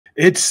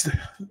It's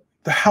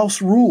the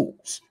house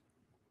rules.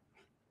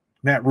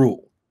 Matt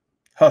Rhule,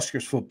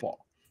 Huskers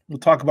football. We'll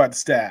talk about the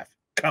staff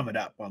coming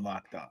up on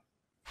Locked On.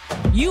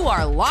 You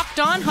are Locked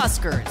On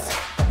Huskers,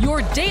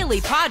 your daily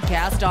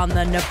podcast on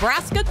the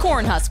Nebraska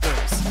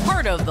Cornhuskers,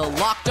 part of the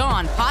Locked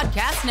On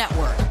Podcast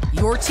Network,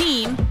 your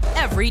team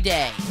every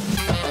day.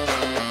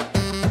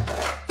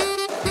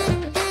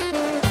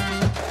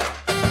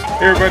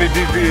 Hey everybody,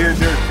 DP here,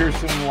 Derrick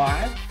Pearson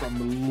live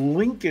from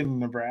Lincoln,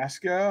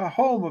 Nebraska,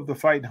 home of the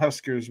Fighting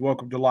Huskers.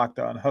 Welcome to Locked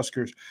On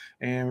Huskers,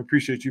 and we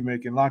appreciate you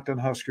making Locked On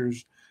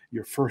Huskers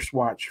your first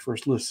watch,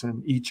 first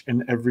listen each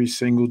and every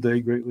single day.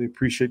 Greatly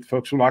appreciate the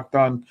folks from Locked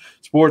On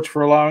Sports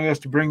for allowing us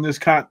to bring this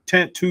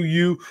content to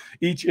you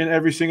each and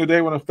every single day.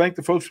 I want to thank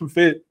the folks from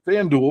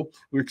FanDuel.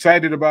 We're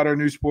excited about our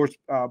new sports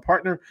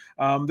partner.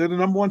 They're the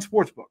number one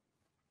sports book.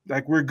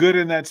 Like, we're good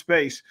in that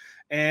space.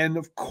 And,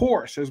 of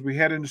course, as we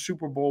head into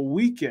Super Bowl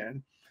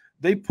weekend,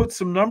 they put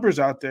some numbers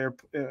out there,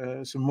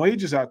 some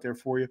wages out there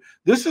for you.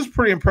 This is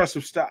pretty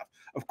impressive stuff.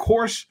 Of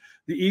course,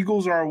 the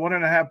Eagles are a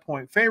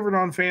 1.5-point favorite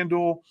on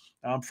FanDuel.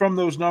 From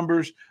those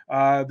numbers,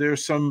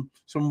 there's some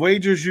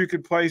wagers you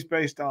could place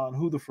based on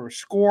who the first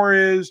score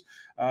is,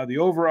 the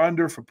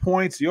over-under for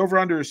points. The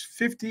over-under is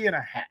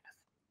 50.5.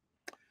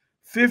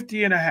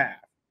 50.5.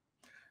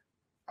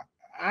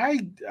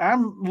 I'm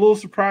a little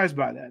surprised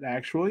by that,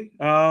 actually,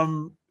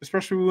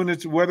 especially when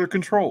it's weather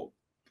controlled.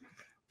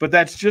 But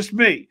that's just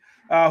me.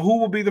 Who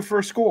will be the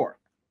first score?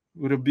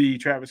 Would it be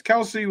Travis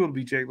Kelce? Will it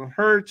be Jalen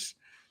Hurts?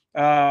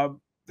 How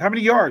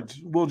many yards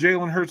will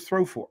Jalen Hurts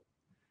throw for?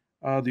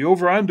 The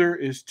over-under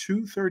is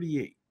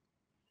 238.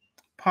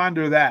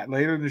 Ponder that.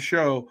 Later in the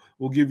show,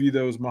 we'll give you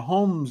those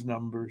Mahomes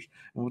numbers,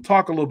 and we'll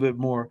talk a little bit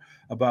more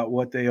about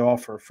what they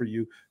offer for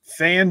you.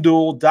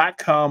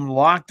 FanDuel.com,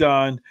 Locked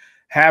On.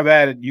 Have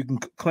at it. You can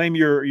claim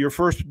your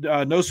first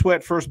no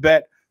sweat first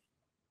bet.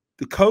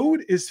 The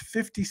code is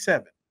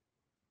 57.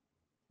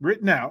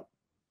 Written out,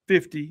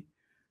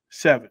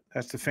 57.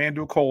 That's the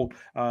FanDuel code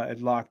at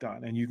Locked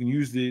On. And you can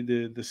use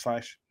the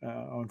slash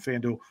on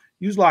FanDuel.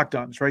 Use Locked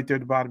On. It's right there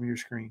at the bottom of your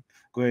screen.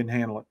 Go ahead and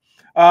handle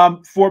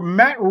it. For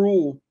Matt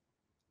Rhule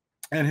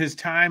and his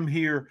time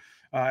here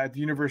at the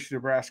University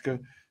of Nebraska,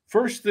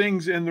 first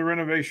things in the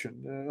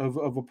renovation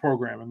of a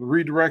program and the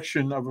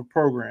redirection of a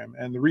program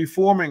and the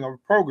reforming of a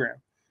program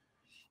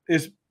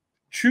is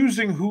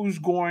choosing who's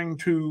going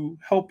to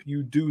help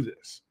you do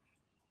this.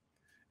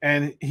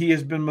 And he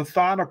has been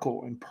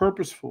methodical and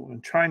purposeful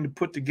in trying to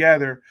put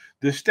together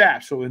this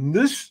staff. So in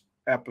this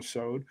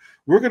episode,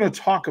 we're going to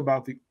talk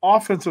about the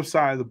offensive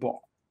side of the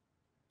ball.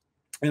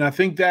 And I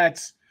think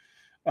that's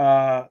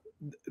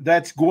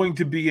going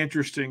to be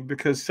interesting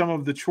because some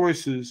of the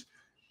choices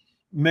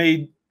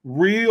made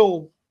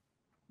real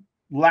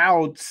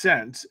loud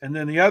sense. And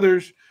then the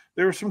others,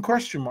 there were some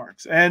question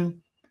marks.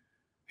 And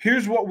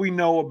here's what we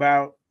know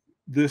about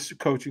this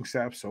coaching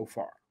staff so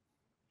far.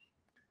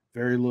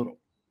 Very little.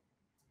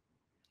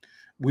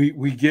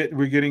 We're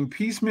getting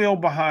piecemeal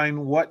behind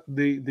what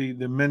the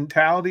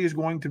mentality is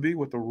going to be,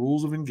 what the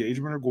rules of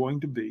engagement are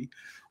going to be,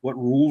 what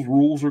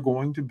rules are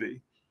going to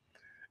be,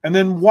 and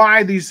then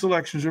why these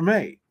selections are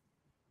made.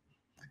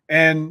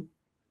 And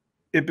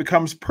it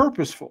becomes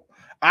purposeful.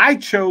 I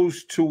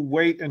chose to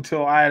wait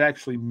until I had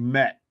actually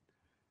met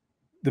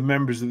the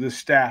members of this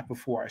staff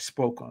before I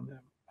spoke on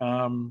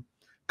them.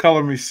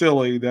 Color me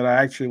silly that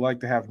I actually like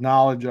to have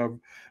knowledge of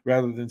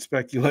rather than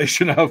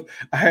speculation of.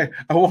 I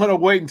want to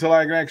wait until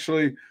I can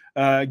actually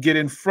get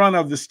in front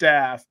of the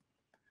staff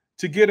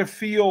to get a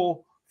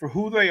feel for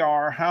who they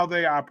are, how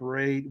they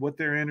operate, what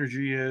their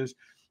energy is,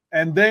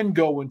 and then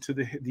go into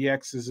the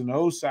X's and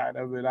O's side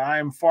of it. I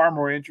am far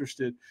more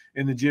interested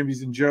in the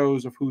Jimmies and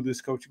Joes of who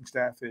this coaching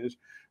staff is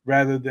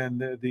rather than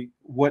the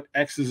what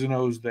X's and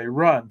O's they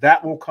run.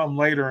 That will come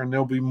later, and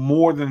there'll be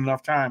more than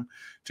enough time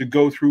to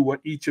go through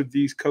what each of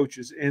these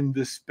coaches in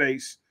this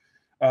space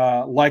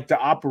like to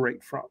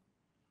operate from.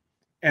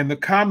 And the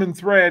common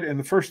thread, and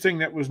the first thing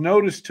that was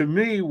noticed to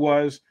me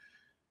was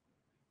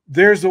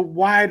there's a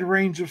wide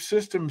range of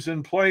systems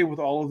in play with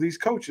all of these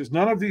coaches.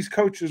 None of these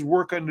coaches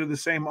work under the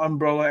same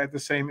umbrella at the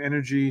same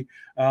energy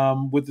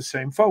with the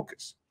same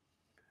focus.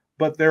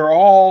 But they're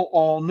all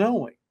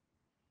all-knowing.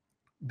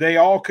 They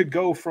all could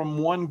go from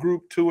one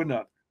group to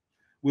another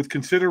with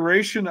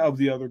consideration of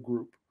the other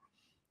group.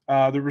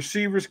 The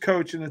receivers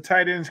coach and the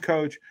tight ends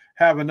coach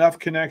have enough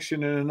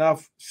connection and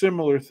enough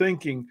similar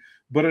thinking,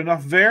 but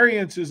enough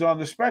variances on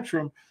the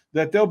spectrum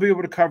that they'll be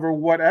able to cover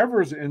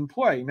whatever's in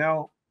play.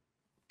 Now,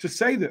 to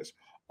say this,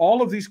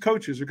 all of these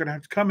coaches are going to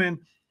have to come in,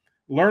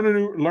 learn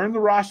the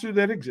roster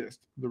that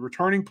exists, the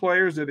returning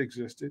players that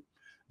existed,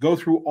 go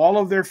through all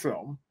of their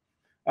film,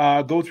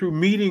 go through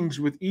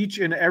meetings with each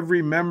and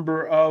every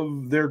member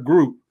of their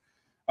group,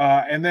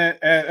 and then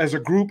as a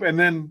group and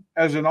then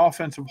as an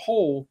offensive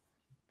whole,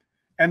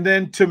 and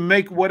then to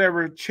make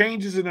whatever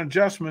changes and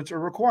adjustments are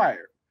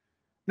required.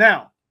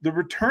 Now, the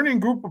returning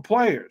group of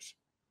players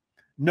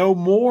know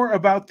more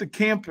about the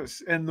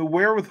campus and the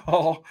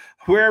wherewithal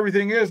where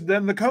everything is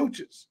than the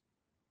coaches.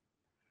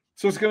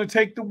 So it's going to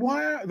take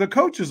the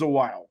coaches a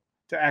while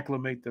to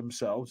acclimate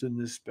themselves in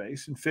this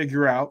space and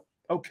figure out,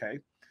 okay,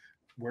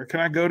 where can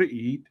I go to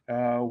eat?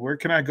 Where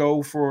can I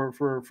go for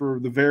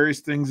the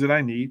various things that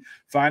I need?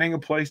 Finding a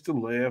place to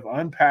live,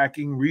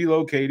 unpacking,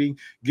 relocating,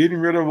 getting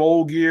rid of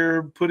old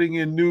gear, putting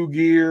in new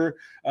gear,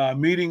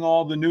 meeting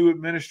all the new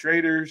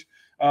administrators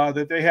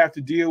that they have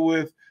to deal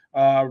with,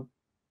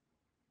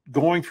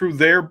 going through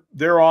their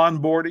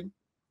onboarding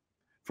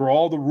for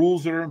all the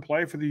rules that are in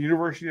play for the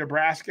University of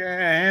Nebraska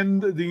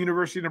and the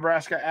University of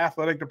Nebraska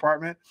Athletic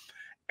Department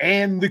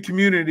and the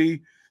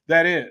community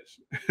that is.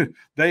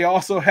 They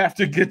also have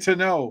to get to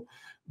know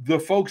the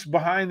folks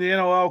behind the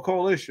NOL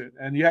coalition,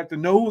 and you have to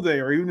know who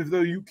they are, even if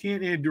though you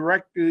can't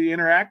directly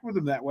interact with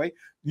them that way.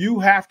 You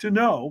have to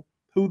know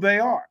who they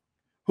are,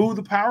 who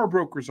the power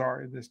brokers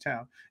are in this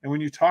town. And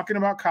when you're talking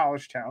about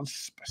college towns,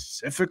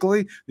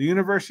 specifically the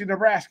University of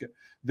Nebraska,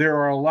 there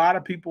are a lot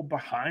of people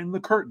behind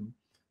the curtain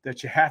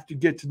that you have to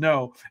get to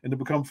know and to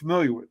become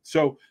familiar with.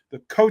 So the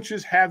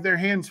coaches have their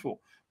hands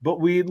full, but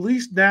we at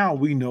least now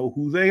we know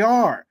who they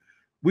are.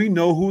 We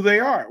know who they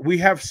are. We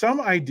have some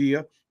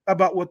idea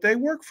about what they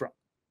work from.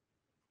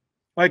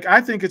 Like, I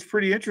think it's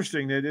pretty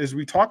interesting that as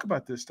we talk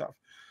about this stuff.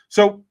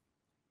 So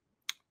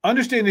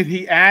understand that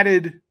he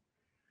added,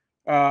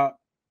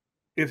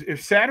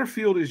 if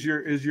Satterfield is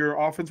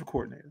your offensive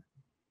coordinator,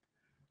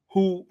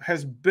 who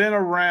has been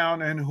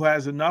around and who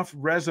has enough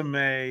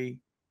resume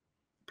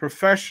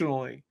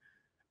professionally,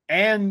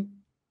 and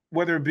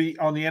whether it be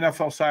on the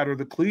NFL side or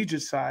the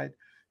collegiate side,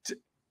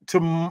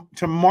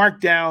 to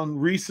mark down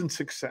recent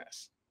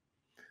success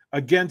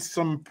against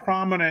some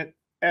prominent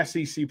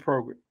SEC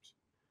programs.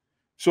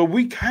 So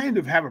we kind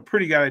of have a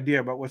pretty good idea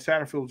about what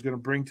Satterfield is going to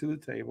bring to the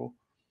table,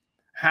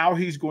 how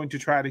he's going to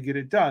try to get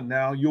it done.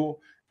 Now, you'll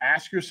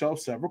ask yourself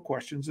several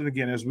questions. And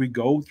again, as we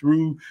go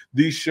through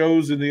these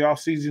shows in the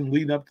offseason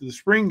leading up to the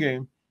spring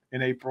game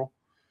in April,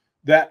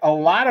 that a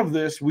lot of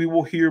this we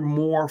will hear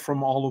more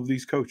from all of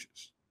these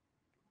coaches.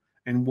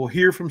 And we'll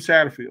hear from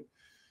Satterfield.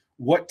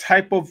 What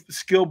type of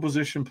skill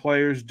position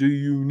players do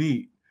you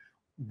need?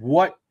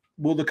 What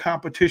will the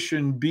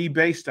competition be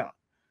based on?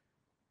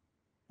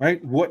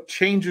 Right? What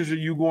changes are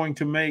you going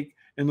to make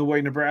in the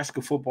way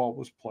Nebraska football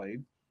was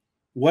played?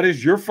 What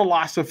is your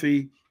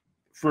philosophy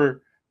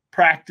for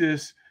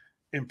practice,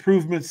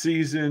 improvement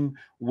season,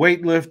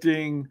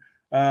 weightlifting,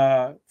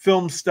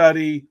 film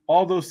study?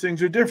 All those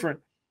things are different.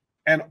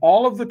 And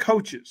all of the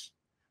coaches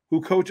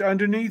who coach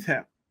underneath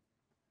him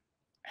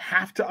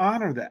have to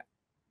honor that.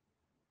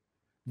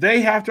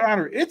 They have to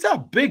honor it. It's a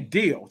big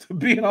deal to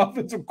be an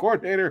offensive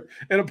coordinator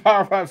in a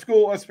Power 5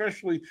 school,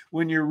 especially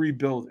when you're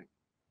rebuilding.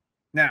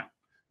 Now,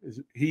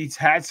 he's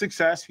had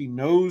success. He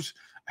knows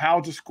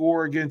how to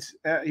score against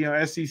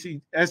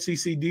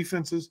SEC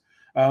defenses.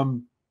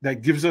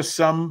 That gives us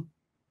some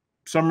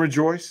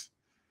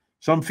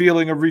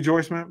feeling of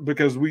rejoicement,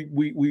 because we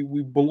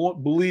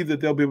believe that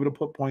they'll be able to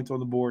put points on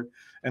the board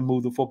and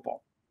move the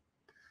football.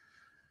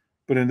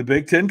 But in the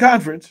Big Ten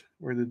Conference,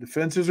 where the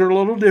defenses are a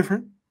little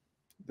different,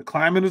 the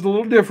climate is a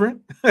little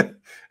different.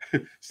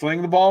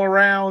 Slinging the ball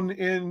around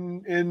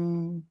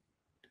in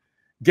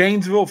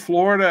Gainesville,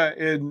 Florida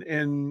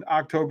in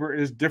October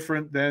is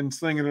different than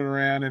slinging it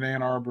around in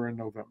Ann Arbor in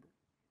November.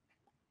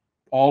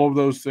 All of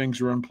those things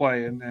are in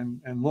play.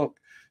 And look,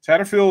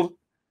 Satterfield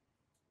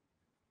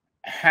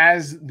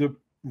has the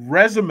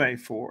resume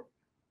for it.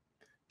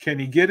 Can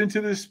he get into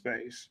this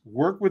space,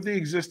 work with the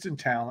existing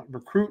talent,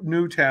 recruit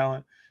new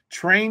talent,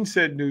 train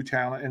said new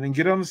talent, and then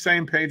get on the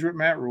same page with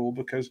Matt Rhule?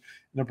 Because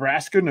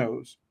Nebraska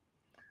knows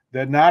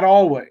that not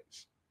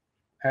always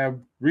have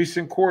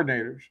recent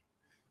coordinators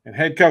and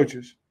head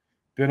coaches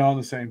been on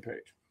the same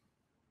page.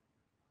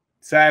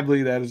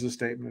 Sadly, that is a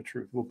statement of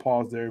truth. We'll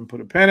pause there and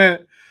put a pin in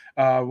it.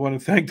 I want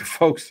to thank the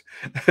folks,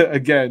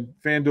 again,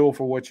 FanDuel,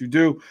 for what you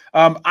do.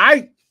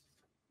 I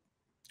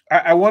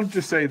wanted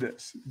to say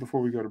this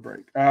before we go to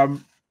break.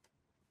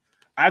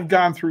 I've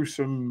gone through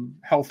some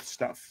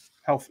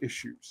health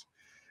issues,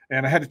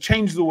 and I had to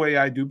change the way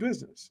I do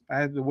business.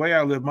 The way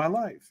I live my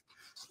life.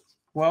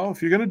 Well,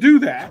 if you're going to do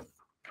that,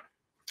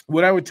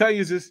 what I would tell you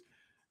is this: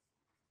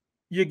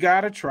 you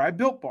got to try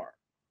Built Bar.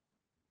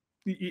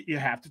 You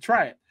have to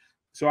try it.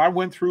 So I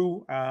went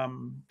through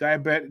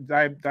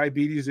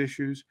diabetes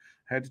issues,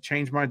 had to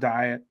change my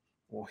diet.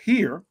 Well,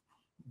 here,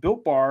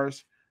 Built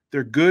Bars,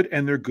 they're good,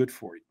 and they're good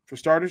for you. For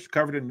starters,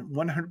 covered in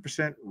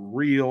 100%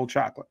 real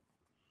chocolate.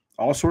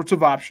 All sorts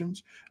of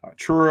options,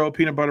 churro,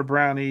 peanut butter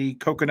brownie,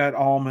 coconut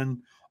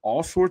almond,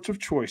 all sorts of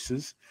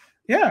choices.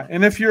 Yeah,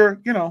 and if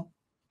you're,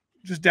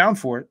 just down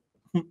for it,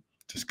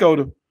 just go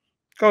to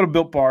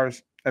Built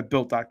Bars at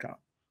Built.com.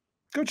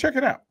 Go check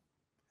it out.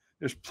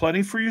 There's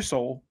plenty for your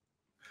soul,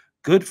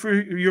 good for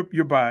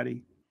your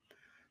body,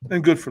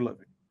 and good for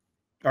living.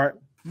 All right,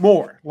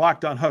 more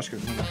Locked On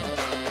Huskers.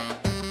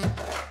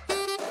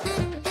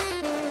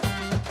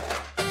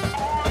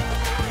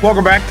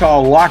 Welcome back to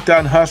Locked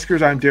On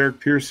Huskers. I'm Derrick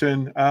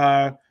Pearson.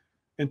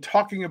 In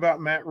talking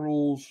about Matt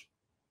Rhule's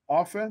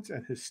offense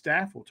and his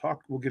staff.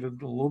 We'll get a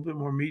little bit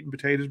more meat and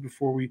potatoes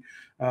before we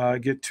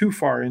get too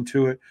far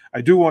into it.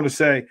 I do want to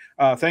say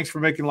thanks for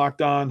making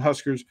Locked On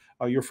Huskers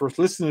your first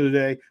listen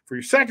today. For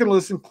your second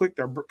listen, click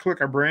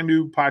our brand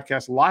new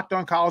podcast, Locked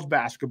On College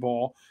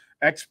Basketball.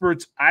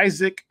 Experts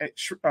Isaac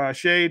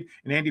Shade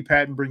and Andy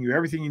Patton bring you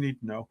everything you need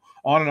to know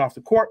on and off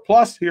the court.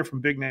 Plus, hear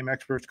from big-name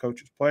experts,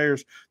 coaches,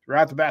 players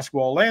throughout the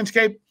basketball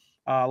landscape.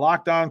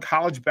 Locked On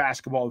College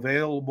Basketball,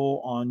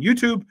 available on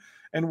YouTube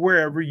and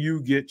wherever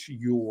you get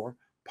your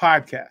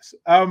podcasts.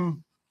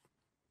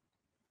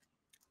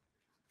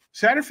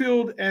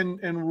 Satterfield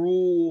and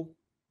Rhule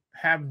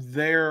have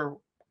their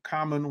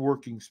common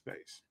working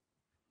space.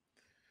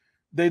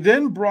 They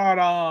then brought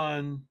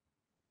on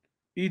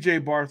E.J.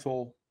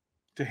 Barthel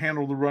to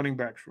handle the running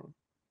backs room.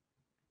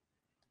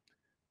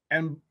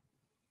 And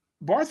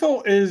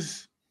Barthel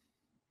is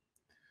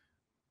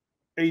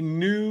a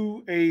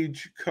new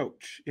age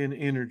coach in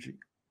energy.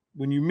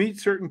 When you meet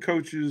certain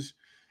coaches,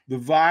 the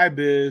vibe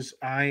is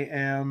I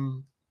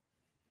am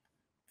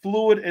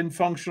fluid and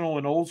functional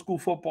in old school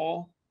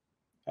football,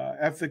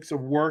 ethics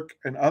of work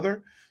and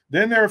other.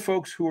 Then there are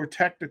folks who are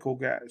technical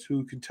guys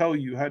who can tell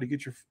you how to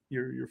get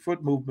your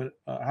foot movement,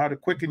 how to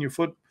quicken your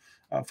foot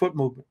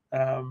movement,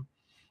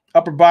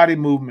 upper body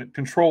movement,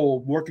 control,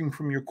 working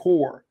from your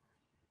core.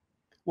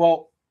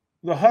 Well,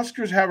 the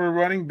Huskers have a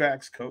running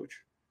backs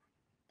coach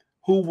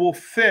who will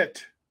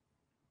fit,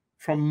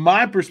 from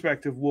my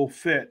perspective, will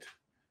fit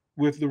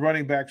with the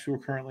running backs who are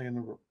currently in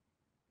the room.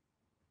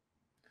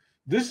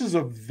 This is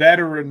a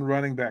veteran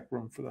running back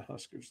room for the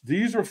Huskers.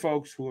 These are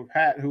folks who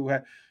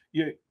had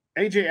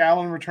A.J.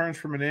 Allen returns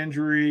from an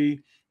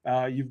injury.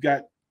 You've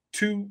got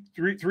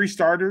three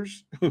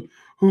starters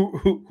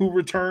who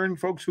return,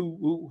 folks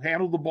who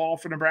handle the ball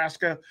for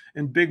Nebraska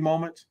in big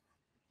moments.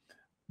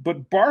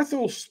 But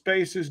Barthel's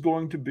space is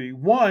going to be,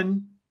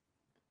 one,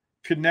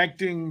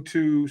 connecting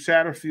to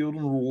Satterfield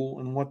and Rhule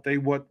and what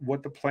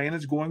the plan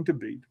is going to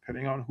be,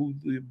 depending on who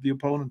the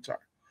opponents are.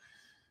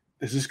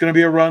 Is this going to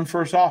be a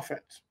run-first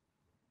offense?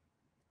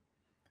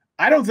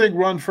 I don't think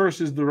run-first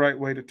is the right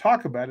way to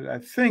talk about it. I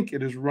think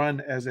it is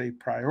run as a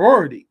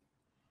priority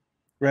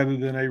rather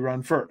than a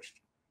run-first.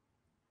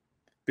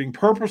 Being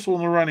purposeful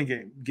in the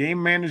running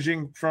game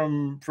managing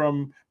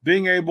from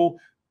being able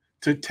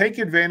to take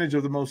advantage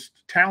of the most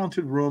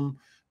talented room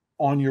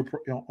on your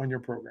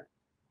program.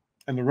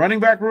 And the running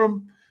back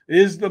room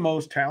is the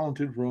most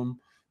talented room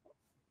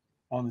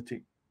on the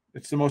team.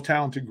 It's the most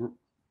talented group.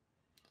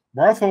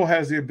 Barthel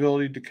has the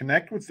ability to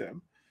connect with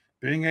them,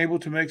 being able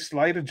to make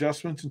slight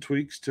adjustments and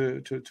tweaks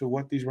to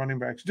what these running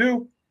backs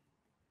do.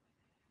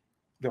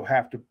 They'll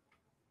have to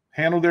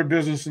handle their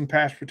business in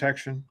pass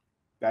protection.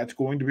 That's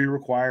going to be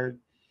required.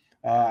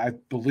 I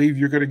believe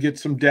you're going to get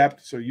some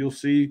depth, so you'll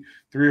see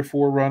 3 or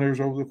 4 runners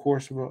over the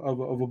course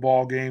of a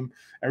ball game.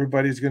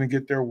 Everybody's going to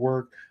get their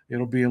work.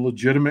 It'll be a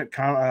legitimate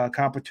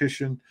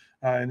competition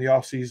in the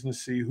offseason to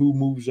see who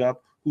moves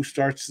up, who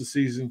starts the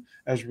season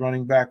as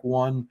running back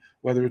 1,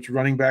 whether it's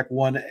running back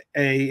 1A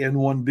and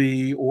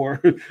 1B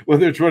or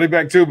whether it's running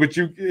back 2. But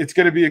it's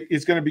going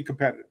to be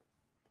competitive.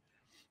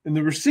 In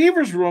the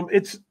receivers room,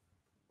 it's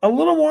a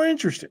little more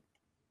interesting.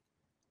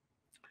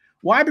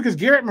 Why? Because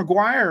Garrett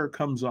McGuire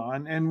comes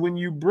on, and when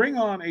you bring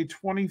on a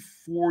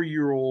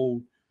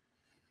 24-year-old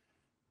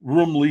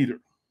room leader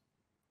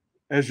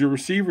as your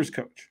receivers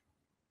coach,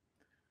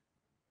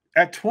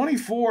 at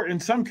 24, in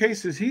some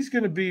cases, he's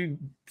going to be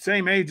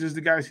same age as the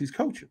guys he's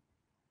coaching.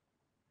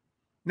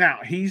 Now,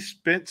 he's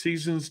spent 2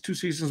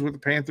 seasons with the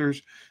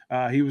Panthers.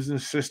 He was an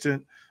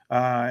assistant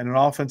and an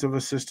offensive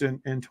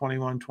assistant in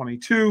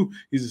 21-22.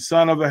 He's the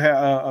son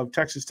of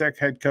Texas Tech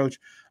head coach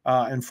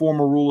and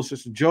former Rhule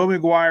assistant Joe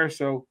McGuire.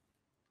 So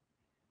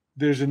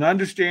there's an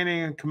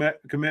understanding and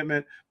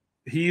commitment.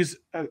 He's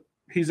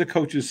a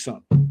coach's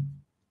son.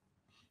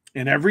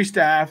 And every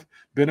staff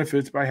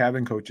benefits by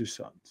having coaches'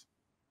 sons.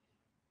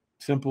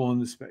 Simple in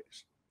the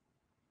space.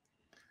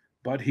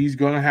 But he's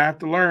going to have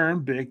to learn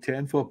Big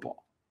Ten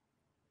football.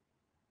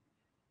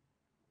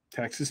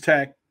 Texas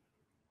Tech,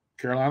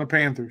 Carolina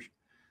Panthers,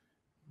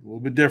 a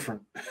little bit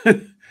different.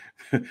 A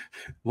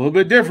little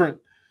bit different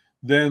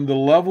than the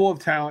level of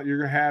talent you're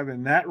going to have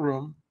in that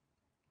room,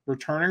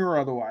 returning or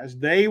otherwise.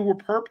 They were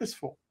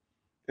purposeful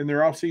in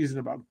their offseason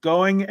about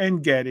going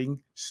and getting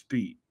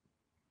speed.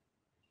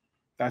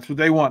 That's what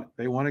they wanted.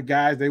 They wanted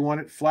guys. They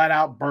wanted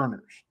flat-out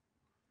burners.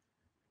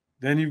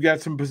 Then you've got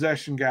some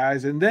possession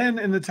guys. And then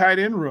in the tight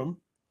end room,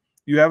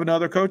 you have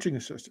another coaching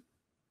assistant.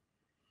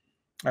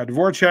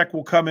 Dvorak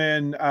will come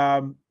in.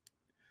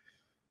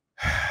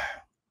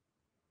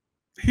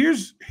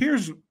 Here's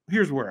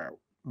where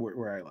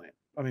I land.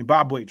 I mean,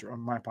 Bob Wager.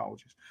 My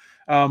apologies.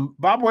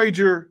 Bob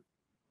Wager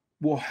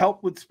will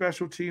help with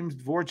special teams.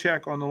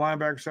 Dvorak on the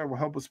linebacker side will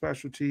help with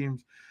special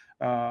teams.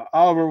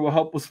 Oliver will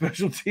help with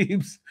special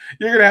teams.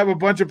 You're going to have a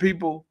bunch of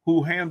people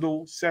who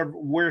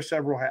wear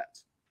several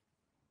hats.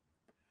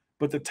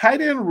 But the tight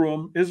end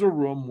room is a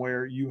room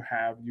where you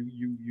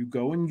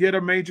go and get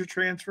a major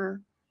transfer.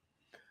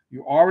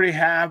 You already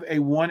have a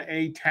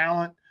 1A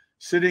talent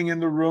sitting in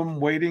the room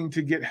waiting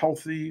to get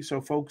healthy so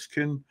folks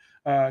can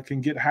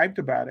get hyped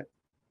about it.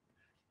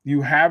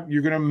 You're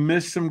going to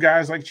miss some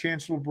guys like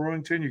Chancellor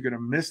Brewington. You're going to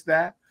miss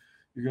that.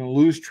 You're going to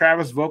lose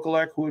Travis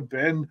Vokalek, who had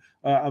been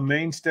a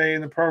mainstay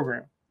in the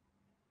program.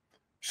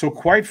 So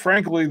quite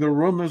frankly, the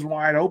room is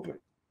wide open.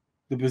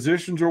 The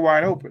positions are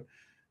wide open.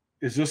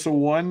 Is this a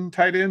one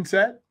tight end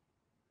set?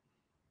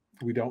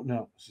 We don't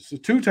know. Is this a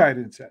two tight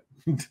end set?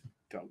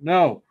 Don't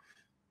know.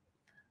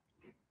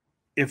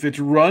 If it's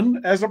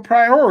run as a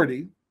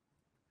priority,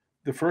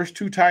 the first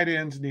two tight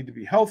ends need to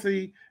be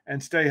healthy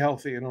and stay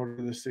healthy in order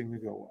for this thing to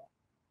go well.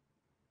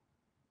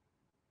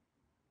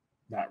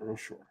 Not real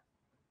sure.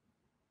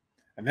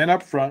 And then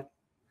up front,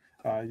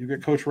 you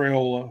get Coach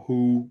Rhule,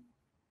 who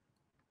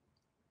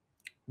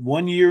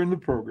 1 year in the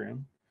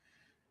program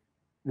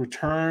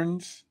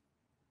returns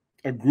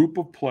a group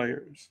of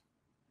players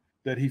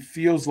that he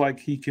feels like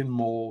he can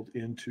mold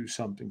into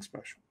something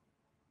special.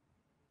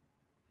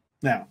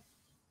 Now,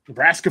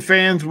 Nebraska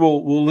fans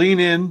will lean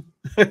in.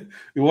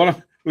 we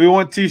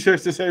want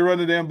T-shirts to say "Run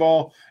the damn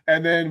ball,"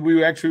 and then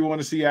we actually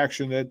want to see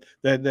action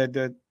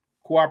that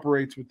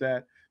cooperates with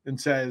that and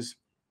says,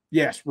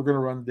 "Yes, we're going to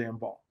run the damn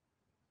ball."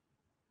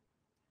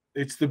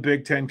 It's the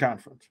Big Ten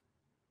Conference.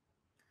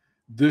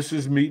 This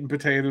is meat and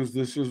potatoes.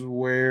 This is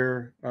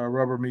where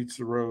rubber meets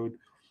the road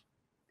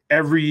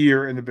every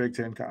year in the Big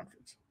Ten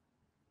Conference.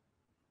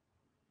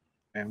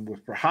 And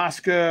with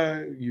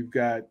Prohaska, you've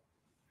got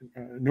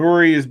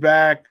Nuri is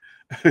back.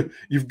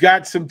 You've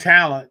got some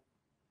talent.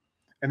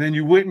 And then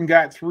you went and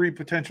got 3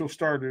 potential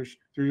starters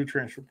through the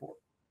transfer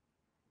portal.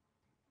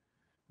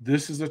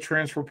 This is a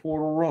transfer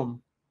portal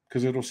room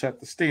because it'll set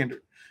the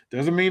standard.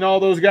 Doesn't mean all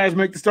those guys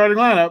make the starting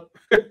lineup.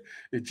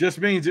 It just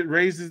means it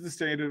raises the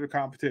standard of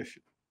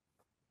competition.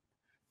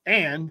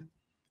 And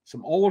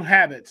some old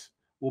habits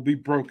will be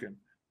broken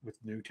with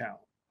new talent.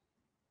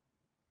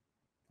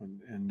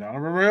 And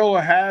Donovan Rhule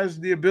has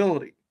the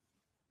ability.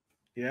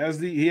 He has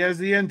the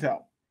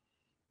intel.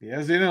 He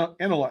has the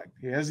intellect.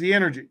 He has the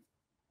energy.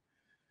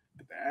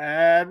 But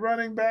that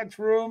running backs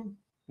room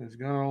is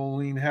going to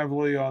lean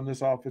heavily on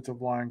this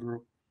offensive line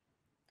group.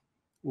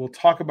 We'll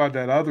talk about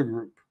that other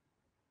group,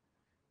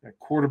 that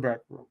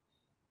quarterback room,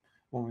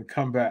 when we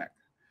come back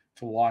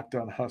to Locked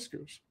On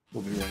Huskers.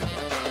 We'll be right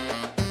back.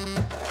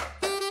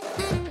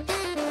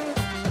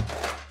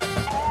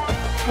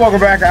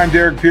 Welcome back. I'm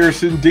Derrick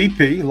Pearson,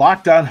 DP,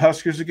 Locked On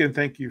Huskers. Again,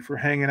 thank you for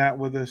hanging out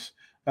with us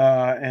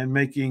and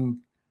making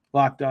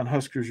Locked On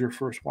Huskers your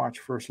first watch,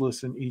 first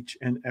listen each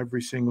and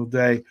every single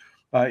day.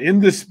 In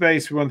this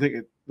space, we want to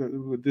think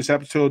this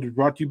episode is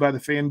brought to you by the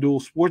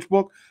FanDuel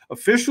Sportsbook,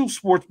 official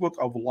sportsbook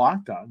of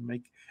Locked On.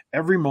 Make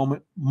every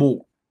moment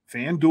more.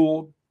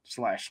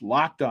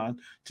 FanDuel/Locked On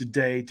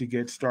today to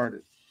get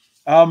started.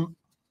 The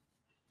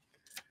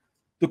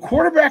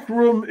quarterback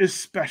room is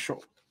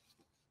special.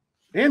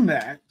 In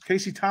that,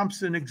 Casey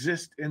Thompson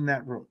exists in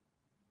that room.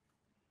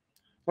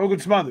 Logan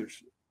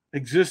Smothers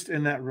exists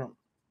in that room.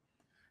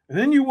 And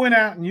then you went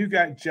out and you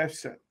got Jeff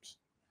Sims,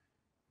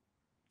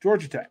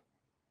 Georgia Tech,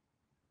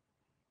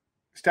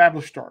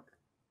 established starter.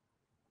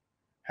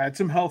 Had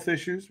some health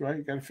issues, right?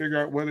 You got to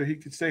figure out whether he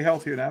could stay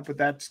healthy or not, but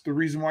that's the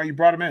reason why you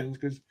brought him in,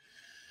 because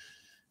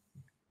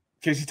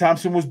Casey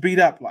Thompson was beat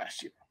up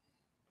last year.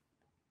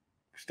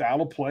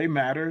 Style of play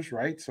matters,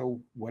 right?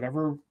 So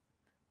whatever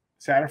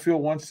Satterfield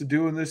wants to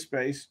do in this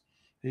space,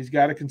 he's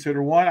got to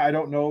consider. One, I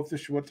don't know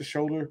if what the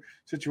shoulder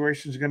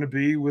situation is going to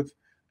be with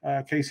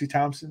Casey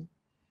Thompson.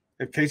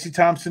 If Casey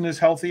Thompson is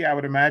healthy, I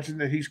would imagine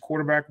that he's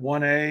quarterback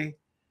 1A,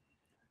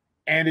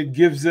 and it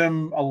gives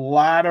them a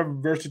lot of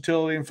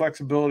versatility and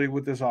flexibility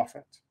with this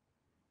offense.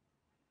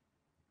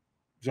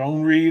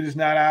 Zone read is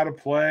not out of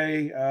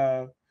play.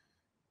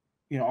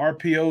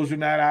 RPOs are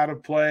not out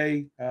of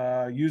play.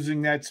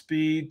 Using that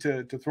speed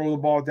to throw the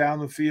ball down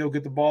the field,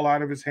 get the ball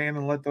out of his hand,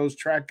 and let those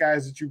track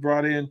guys that you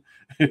brought in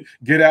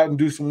get out and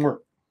do some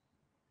work.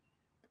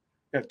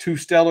 Got 2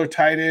 stellar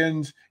tight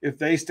ends. If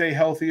they stay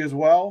healthy as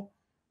well,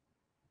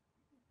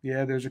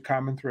 yeah, there's a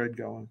common thread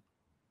going.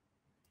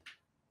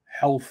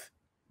 Health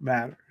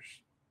matters.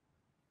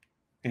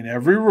 In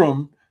every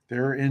room,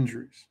 there are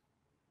injuries.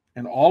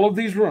 In all of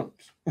these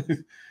rooms,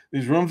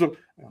 these rooms of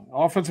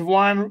offensive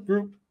line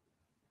group,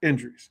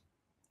 injuries.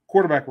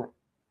 Quarterback room,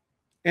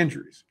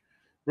 injuries.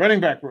 Running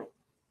back room,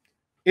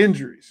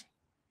 injuries.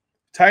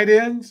 Tight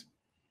ends,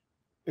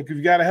 if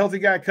you've got a healthy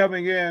guy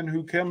coming in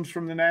who comes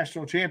from the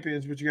national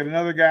champions, but you got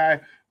another guy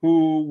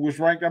who was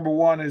ranked number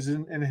 1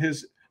 in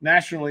his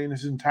nationally in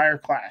his entire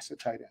class at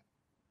tight end.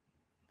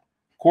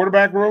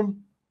 Quarterback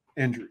room,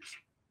 injuries.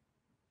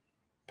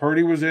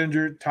 Purdy was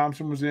injured.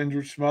 Thompson was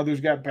injured.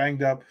 Smothers got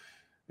banged up.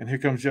 And here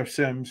comes Jeff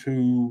Sims,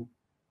 who,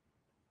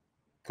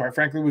 quite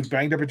frankly, was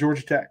banged up at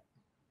Georgia Tech.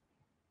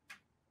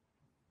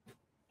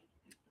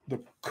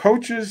 The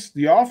coaches,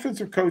 the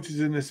offensive coaches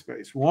in this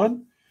space,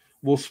 one,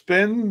 will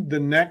spend the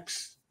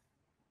next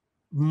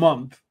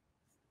month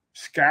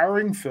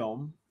scouring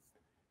film,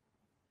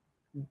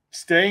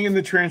 staying in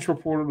the transfer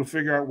portal to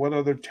figure out what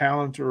other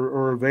talents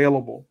are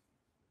available,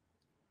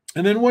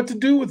 and then what to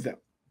do with them.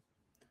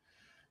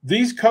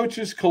 These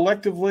coaches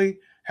collectively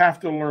have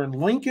to learn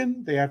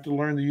Lincoln. They have to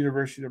learn the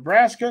University of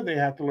Nebraska. They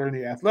have to learn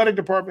the athletic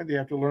department. They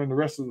have to learn the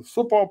rest of the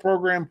football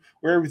program,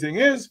 where everything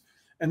is.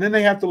 And then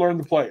they have to learn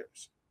the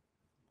players.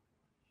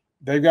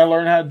 They've got to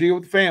learn how to deal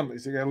with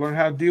families. They've got to learn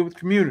how to deal with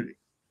community.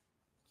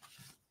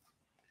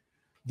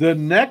 The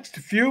next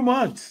few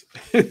months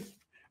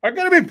are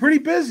going to be pretty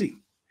busy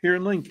here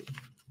in Lincoln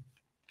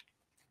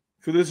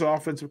for this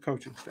offensive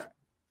coaching staff.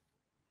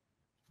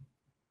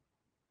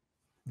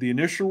 The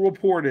initial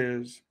report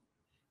is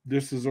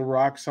this is a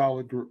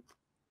rock-solid group.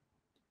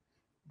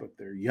 But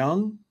they're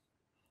young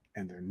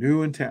and they're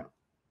new in town.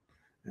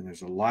 And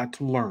there's a lot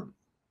to learn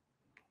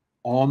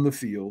on the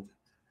field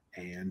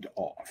and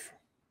off.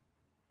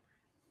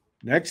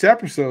 Next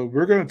episode,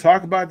 we're going to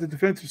talk about the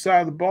defensive side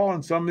of the ball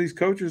and some of these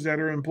coaches that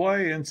are in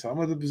play and some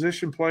of the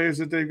position players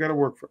that they've got to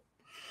work for.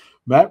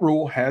 Matt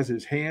Rhule has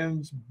his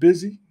hands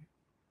busy,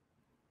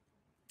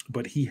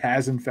 but he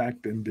has, in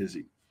fact, been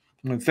busy.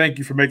 And thank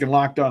you for making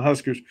Locked On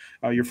Huskers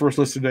your first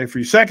listen today. For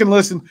your second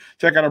listen,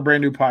 check out our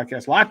brand new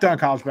podcast, Locked On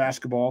College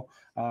Basketball.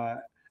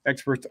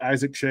 Experts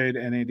Isaac Shade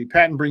and Andy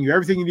Patton bring you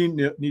everything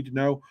you need to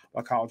know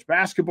about college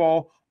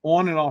basketball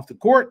on and off the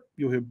court.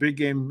 You'll hear big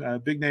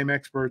name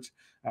experts,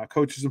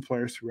 coaches and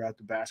players throughout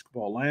the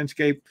basketball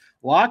landscape.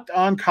 Locked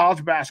On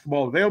College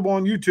Basketball, available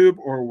on YouTube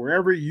or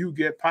wherever you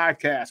get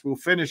podcasts. We'll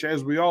finish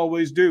as we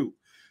always do.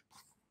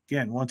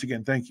 Once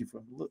again, thank you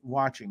for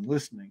watching,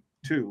 listening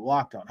to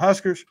Locked On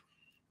Huskers.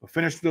 We'll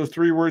finish with those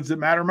three words that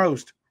matter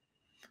most.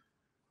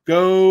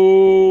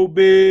 Go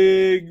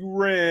Big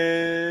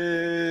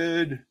Red.